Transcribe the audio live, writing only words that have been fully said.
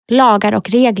Lagar och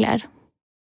regler.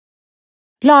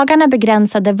 Lagarna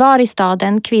begränsade var i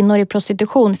staden kvinnor i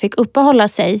prostitution fick uppehålla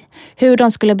sig, hur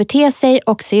de skulle bete sig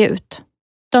och se ut.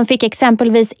 De fick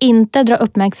exempelvis inte dra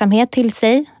uppmärksamhet till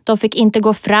sig, de fick inte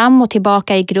gå fram och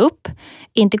tillbaka i grupp,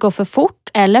 inte gå för fort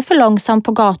eller för långsamt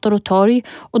på gator och torg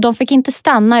och de fick inte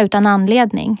stanna utan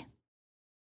anledning.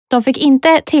 De fick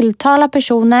inte tilltala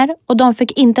personer och de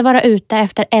fick inte vara ute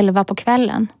efter 11 på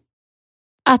kvällen.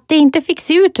 Att det inte fick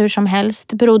se ut hur som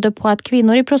helst berodde på att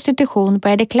kvinnor i prostitution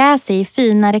började klä sig i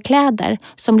finare kläder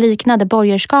som liknade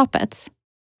borgerskapets.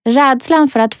 Rädslan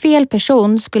för att fel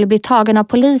person skulle bli tagen av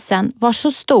polisen var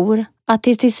så stor att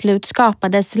det till slut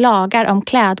skapades lagar om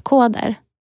klädkoder.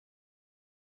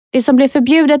 Det som blev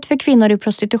förbjudet för kvinnor i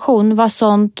prostitution var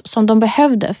sånt som de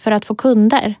behövde för att få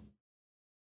kunder.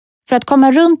 För att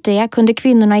komma runt det kunde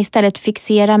kvinnorna istället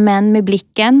fixera män med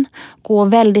blicken, gå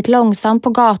väldigt långsamt på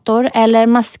gator eller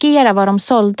maskera vad de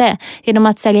sålde genom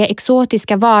att sälja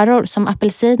exotiska varor som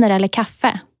apelsiner eller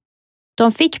kaffe.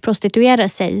 De fick prostituera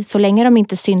sig så länge de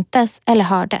inte syntes eller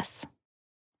hördes.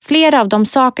 Flera av de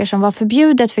saker som var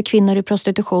förbjudet för kvinnor i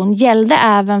prostitution gällde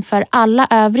även för alla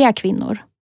övriga kvinnor.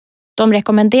 De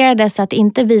rekommenderades att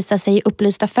inte visa sig i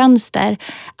upplysta fönster,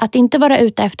 att inte vara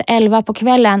ute efter 11 på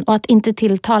kvällen och att inte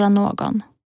tilltala någon.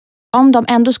 Om de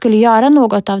ändå skulle göra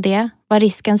något av det var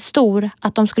risken stor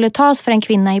att de skulle tas för en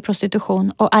kvinna i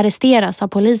prostitution och arresteras av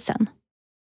polisen.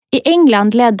 I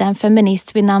England ledde en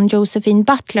feminist vid namn Josephine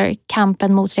Butler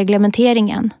kampen mot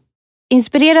reglementeringen.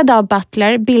 Inspirerad av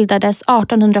Butler bildades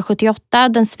 1878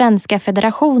 den svenska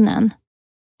federationen,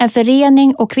 en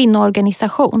förening och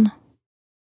kvinnoorganisation.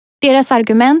 Deras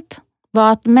argument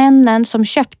var att männen som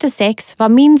köpte sex var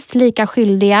minst lika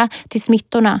skyldiga till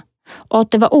smittorna och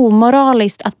att det var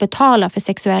omoraliskt att betala för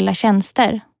sexuella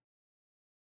tjänster.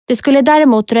 Det skulle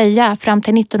däremot dröja fram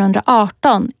till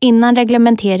 1918 innan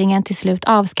reglementeringen till slut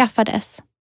avskaffades.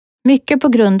 Mycket på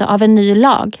grund av en ny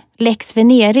lag, Lex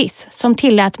Veneris, som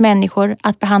tillät människor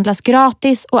att behandlas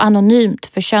gratis och anonymt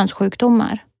för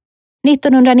könssjukdomar.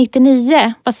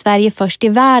 1999 var Sverige först i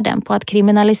världen på att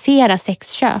kriminalisera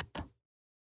sexköp.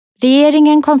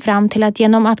 Regeringen kom fram till att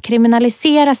genom att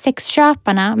kriminalisera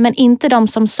sexköparna men inte de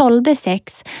som sålde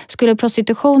sex skulle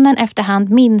prostitutionen efterhand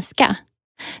minska.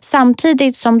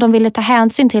 Samtidigt som de ville ta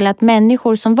hänsyn till att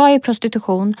människor som var i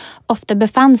prostitution ofta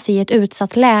befann sig i ett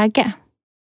utsatt läge.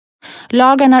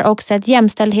 Lagen har också ett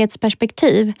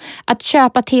jämställdhetsperspektiv. Att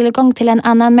köpa tillgång till en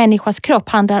annan människas kropp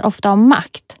handlar ofta om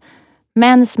makt.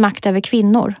 Mäns makt över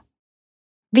kvinnor.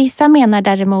 Vissa menar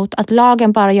däremot att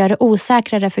lagen bara gör det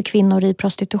osäkrare för kvinnor i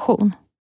prostitution.